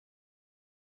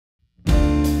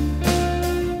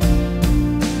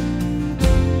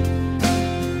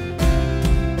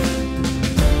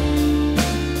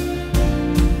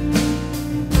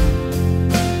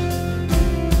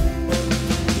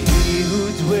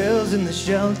those in the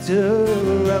shelter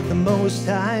of the Most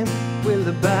High will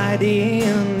abide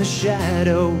in the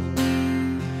shadow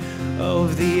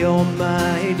of the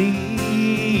Almighty.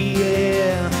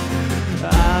 Yeah,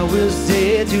 I will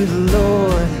say to the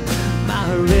Lord,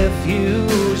 my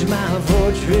refuge, my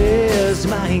fortress,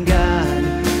 my God,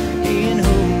 in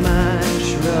whom I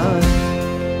trust.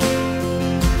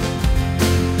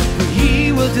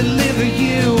 He will deliver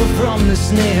you from the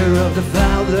snare of the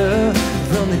fowler,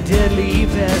 from the deadly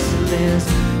pestilence.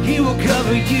 He will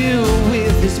cover you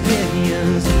with his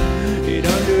pinions, and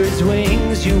under his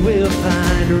wings you will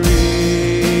find refuge.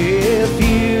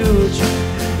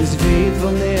 His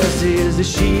faithfulness is a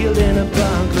shield and a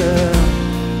buckler.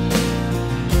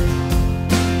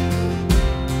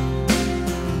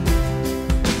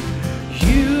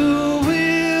 You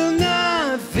will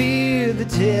not fear the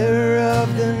terror of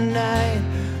the night,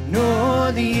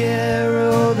 nor the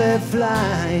arrow that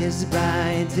flies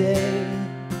by day,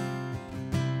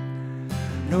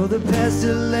 nor the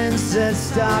pestilence that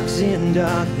stalks in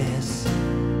darkness,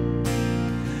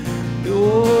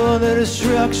 nor the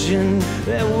destruction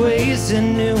that wastes at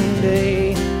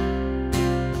noonday.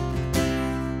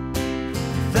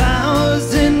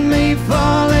 1,000 may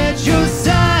fall at your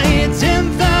side,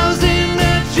 10,000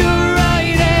 at your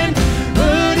right hand,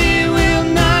 but it will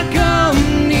not come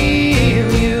near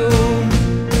you.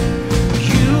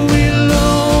 You will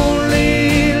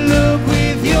only look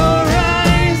with your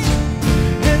eyes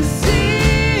and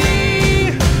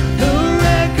see the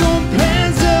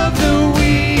recompense of the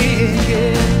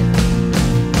wicked,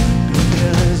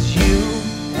 because you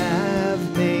have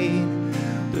made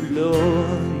the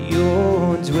Lord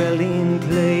your dwelling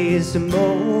place, the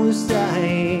Most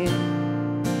High,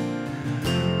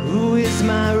 who is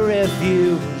my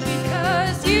refuge.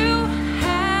 Because you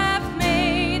have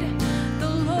made the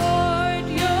Lord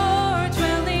your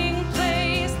dwelling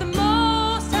place, the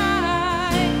Most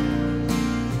High,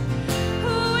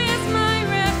 who is my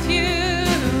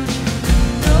refuge.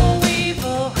 No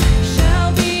evil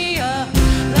shall be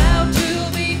allowed to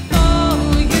befall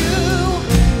you,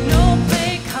 no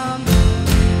plague come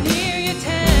near your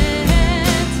tent.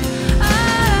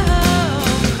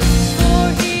 For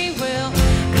he will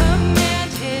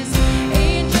command his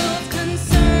angels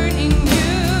concerning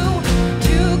you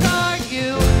to guard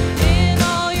you in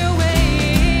all your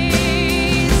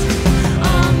ways.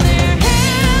 On their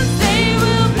hands they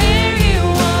will bear you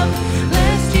up,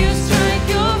 lest you strike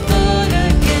your foot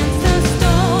against a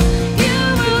stone. You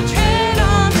will tread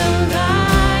on the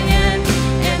lion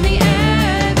and the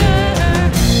adder,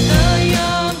 the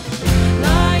young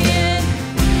lion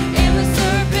and the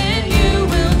serpent you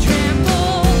will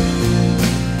trample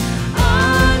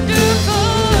underfoot.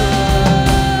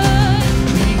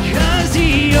 Because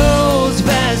he holds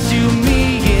fast to me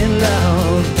in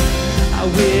love, I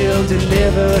will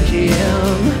deliver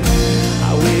him,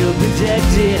 I will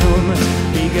protect him,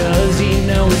 because he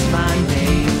knows my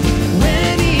name.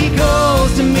 When he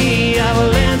calls to me, I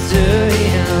will answer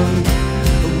him,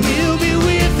 I will be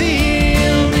with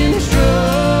him in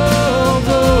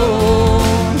trouble.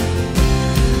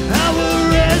 I will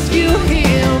rescue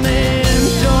him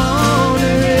and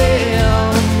honor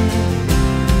him.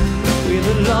 With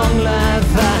a long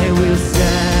life I will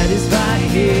satisfy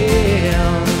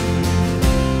him,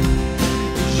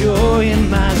 joy in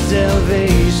my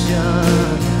salvation.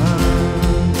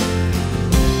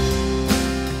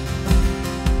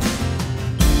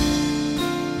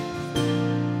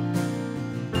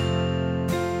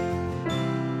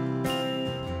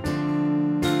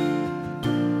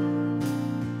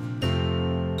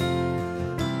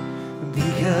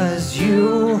 Because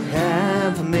you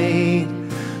have made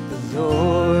the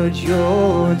Lord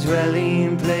your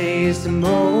dwelling place, the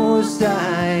Most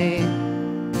High,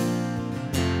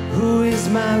 who is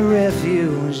my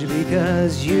refuge.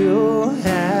 Because you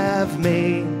have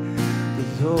made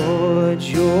the Lord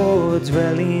your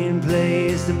dwelling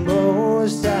place, the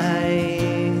Most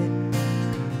High,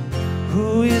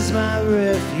 who is my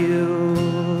refuge.